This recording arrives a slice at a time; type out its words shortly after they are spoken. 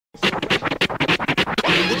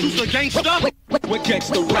gangsta? We're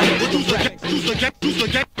gangsta rap. Who's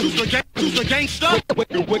the gangsta?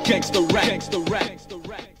 We're gangsta rap.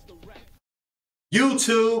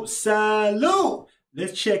 YouTube, salute!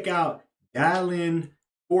 Let's check out Dialing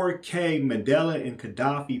 4K Mandela and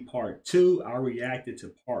Qaddafi Part 2. I reacted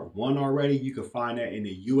to Part 1 already. You can find that in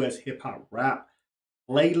the US Hip Hop Rap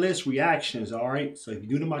playlist reactions, alright? So if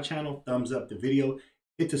you're new to my channel, thumbs up the video,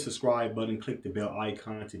 hit the subscribe button, click the bell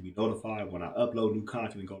icon to be notified when I upload new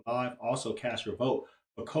content and go live. Also, cast your vote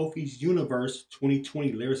for Kofi's Universe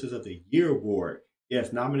 2020 Lyricist of the Year Award.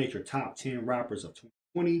 Yes, nominate your top 10 rappers of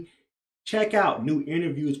 2020. Check out new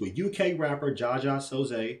interviews with UK rapper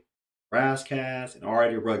J.Cole, Razzcast, and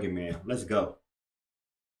Already Rugged Man. Let's go.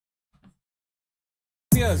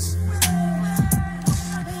 Yes.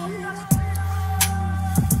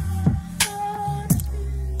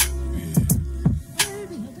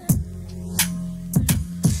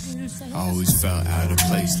 I always felt out of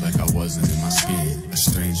place, like I wasn't in my skin. A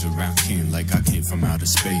stranger around kin, like I came from outer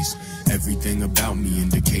space. Everything about me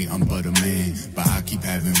indicate I'm but a man, but I keep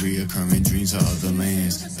having reoccurring dreams of other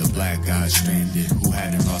lands. The black guy stranded, who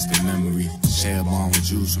hadn't lost their memory. Share a bond with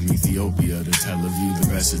Jews from Ethiopia to Tel Aviv. The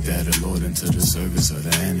rest is dead, a lord into the service of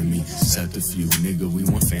the enemy. Except a few, nigga, we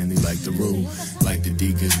want family like the rule. Like the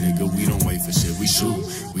deacons, nigga, we don't wait for shit, we shoot.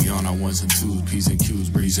 We on our ones and twos, P's and Q's,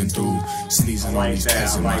 breezing through. Sneezing on these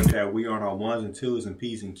peasant I like that. We on our ones and twos and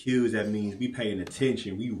P's and Q's. That means we paying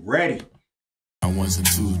attention. We ready. Our ones and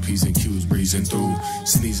twos, P's and Q's, breezing through.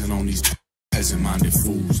 Sneezing on these peasant-minded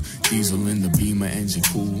fools. Diesel in the Beamer, engine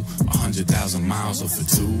cool. 100,000 miles off for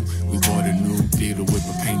two. We bought a new theater with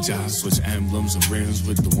a paint job. Switch emblems and rims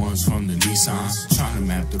with the ones from the Nissans. Trying to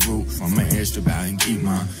map the route from an airstrip out and keep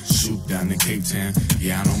mine. Shoot down to Cape Town.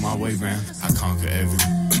 Yeah, I'm on my way round. I conquer every...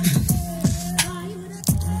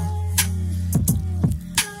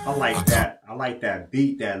 I like that. I like that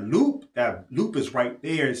beat, that loop. That loop is right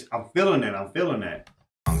there. I'm feeling it. I'm feeling that.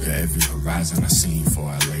 Conquer every horizon I seen before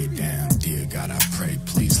I lay down. Dear God, I pray,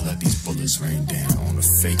 please let these bullets rain down on the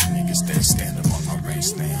fake niggas that stand among our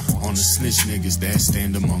ranks now. On the snitch niggas that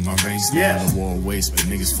stand among our ranks now. Yeah. The war waste, but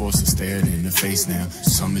niggas forced to stare it in the face now.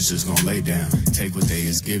 Some is just gonna lay down, take what they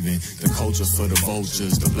is given. The culture for the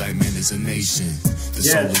vultures, the black man is a nation. The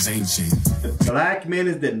soul is ancient. The black man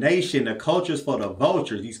is the nation, the culture's for the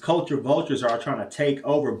vultures. These culture vultures are trying to take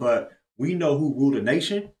over, but we know who ruled the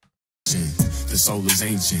nation. The soul is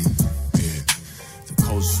ancient, yeah. The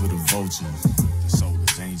culture for the vultures. The soul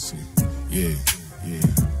is ancient, yeah, yeah.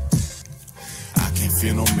 I can't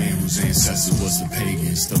feel no man whose ancestor was the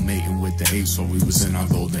pagan. Still mating with the apes while we was in our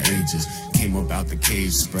golden ages. Came up out the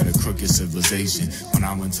caves, spread a crooked civilization. When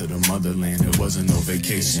I went to the motherland, it wasn't no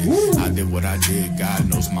vacation. Woo! I did what I did, God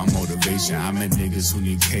knows my motivation. I met niggas who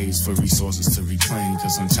need caves for resources to reclaim,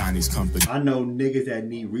 cause some Chinese company. I know niggas that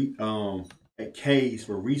need caves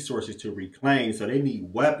for resources to reclaim, so they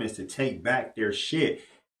need weapons to take back their shit.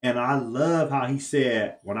 And I love how he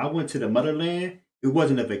said, when I went to the motherland, it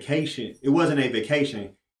wasn't a vacation. It wasn't a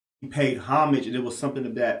vacation. He paid homage, and it was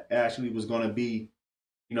something that actually was going to be,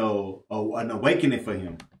 you know, an awakening for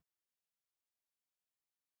him.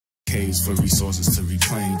 Caves for resources to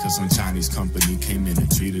reclaim, cause some Chinese company came in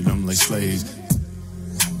and treated them like slaves.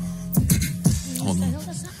 Hold on.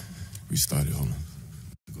 Restarted, hold on.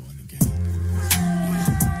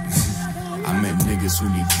 I met niggas who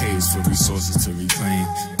need caves for resources to reclaim.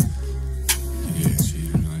 Yeah,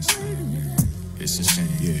 it's a shame,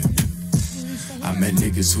 yeah. I met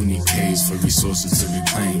niggas who need caves for resources to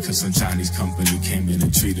reclaim, cause some Chinese company came in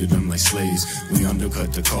and treated them like slaves. We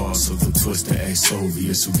undercut the cost of the twisted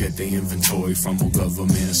ex-Soviets who get their inventory from a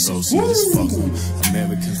government associates. Fuck them.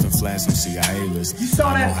 Americans done flash some CIA lists. You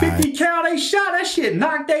saw that 50 cal they shot? That shit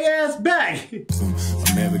knocked their ass back.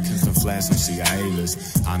 Americans done flash some CIA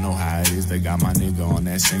lists. I know how it is, they got my nigga on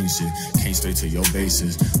that same shit. Came straight to your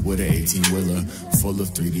bases with an 18-wheeler full of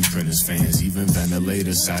 3D printers, fans, even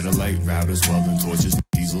ventilators, satellite routers, welding torches,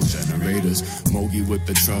 diesel generators. Mogi with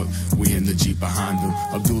the truck, we in the Jeep behind him.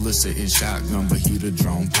 Abdullah sitting shotgun, but he the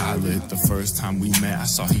drone pilot. The first time we met, I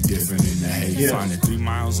saw he different in the head. Yeah. Finding 3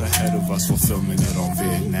 miles ahead of us, we're filming it on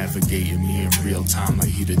vid, navigating me in real time like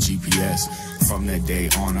he the GPS. From that day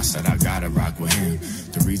on, I said I gotta rock with him.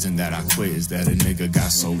 The reason that I quit is that a nigga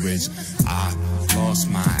got so rich. I lost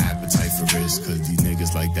my appetite for risk, cause these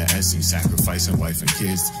niggas like that ain't sacrificing wife and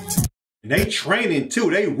kids. They training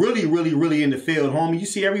too. They really in the field, homie. You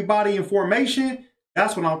see everybody in formation?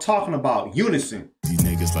 That's what I'm talking about. Unison. These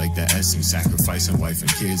niggas like that ain't sacrificing wife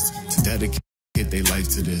and kids to dedicate their life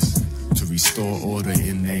to this, to restore order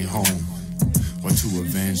in their home, or to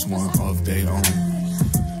avenge one of their own.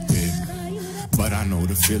 Yeah. But I know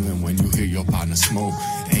the feeling when you hear your partner smoke.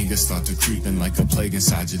 Anger start to creeping like a plague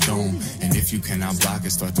inside your dome. And if you cannot block it,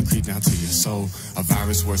 start to creep down to your soul. A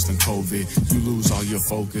virus worse than COVID, you lose all your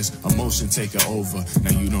focus. Emotion take it over, now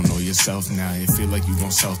you don't know yourself now. It feel like you gon'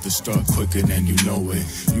 self-destruct quicker than you know it.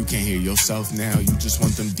 You can't hear yourself now, you just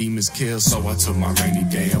want them demons killed. So I took my rainy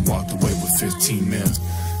day and walked away with 15 mil.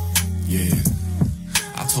 Yeah.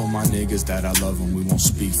 I told my niggas that I love them, we won't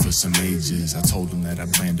speak for some ages. I told them that I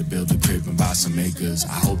plan to build a crib and buy some acres.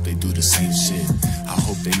 I hope they do the same shit. I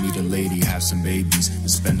hope they meet a lady, have some babies, and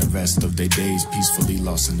spend the rest of their days peacefully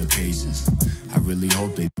lost in the pages. I really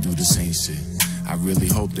hope they do the same shit. I really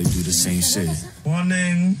hope they do the same shit.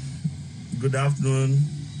 Morning, good afternoon,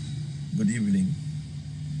 good evening,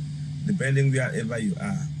 depending wherever you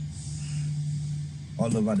are,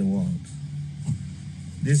 all over the world.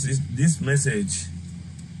 This message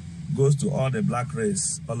goes to all the black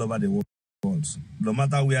race all over the world. No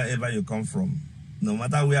matter wherever you come from, no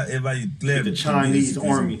matter wherever you claim the Chinese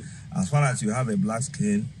army. As far as you have a black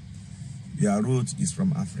skin, your root is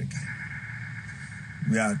from Africa.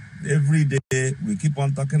 Every day we keep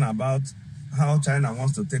on talking about how China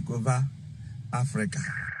wants to take over Africa.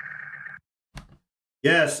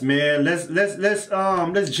 Yes, man.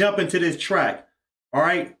 Let's jump into this track. All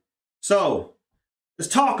right. So let's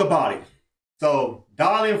talk about it. So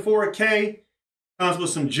Dial-In 4K comes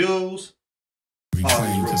with some jewels. My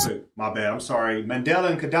bad. I'm sorry.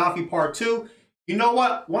 Mandela and Qaddafi Part 2. You know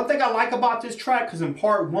what? One thing I like about this track, because in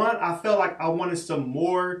Part 1, I felt like I wanted some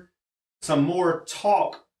more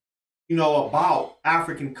talk, you know, about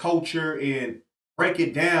African culture and break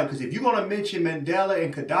it down. Because if you're going to mention Mandela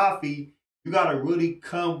and Qaddafi, you got to really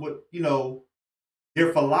come with, you know,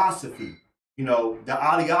 their philosophy. You know, the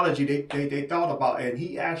ideology they thought about, and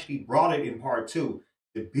he actually brought it in Part 2.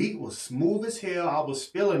 The beat was smooth as hell. I was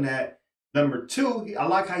feeling that. Number 2, I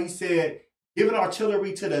like how he said, giving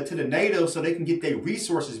artillery to the natives so they can get their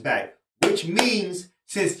resources back, which means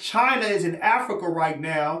since China is in Africa right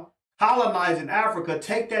now, colonizing Africa,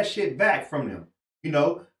 take that shit back from them. You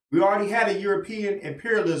know, we already had a European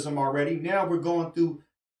imperialism already. Now we're going through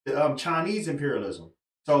the Chinese imperialism.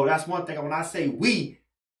 So that's one thing. When I say we,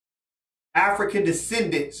 African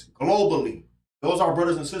descendants globally, those are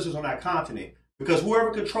brothers and sisters on that continent, because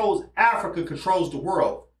whoever controls Africa controls the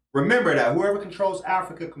world. Remember that. Whoever controls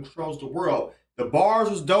Africa controls the world. The bars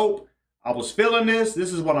was dope. I was feeling this.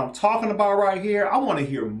 This is what I'm talking about right here. I want to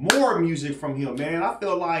hear more music from him, man. I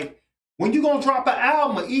feel like when you're going to drop an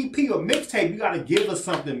album, an EP, or mixtape, you got to give us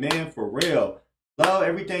something, man, for real. Love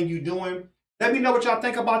everything you doing. Let me know what y'all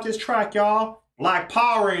think about this track, y'all. Black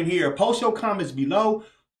Power in here. Post your comments below.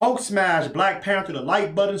 Folk smash Black Panther, the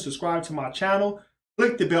like button. Subscribe to my channel.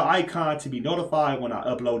 Click the bell icon to be notified when I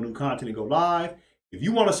upload new content and go live. If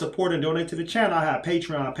you want to support and donate to the channel, I have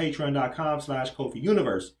Patreon,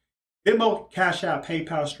 patreon.com/KofiUniverse. Venmo, Cash App,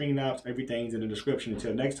 PayPal, Stream Apps, everything's in the description.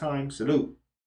 Until next time, salute.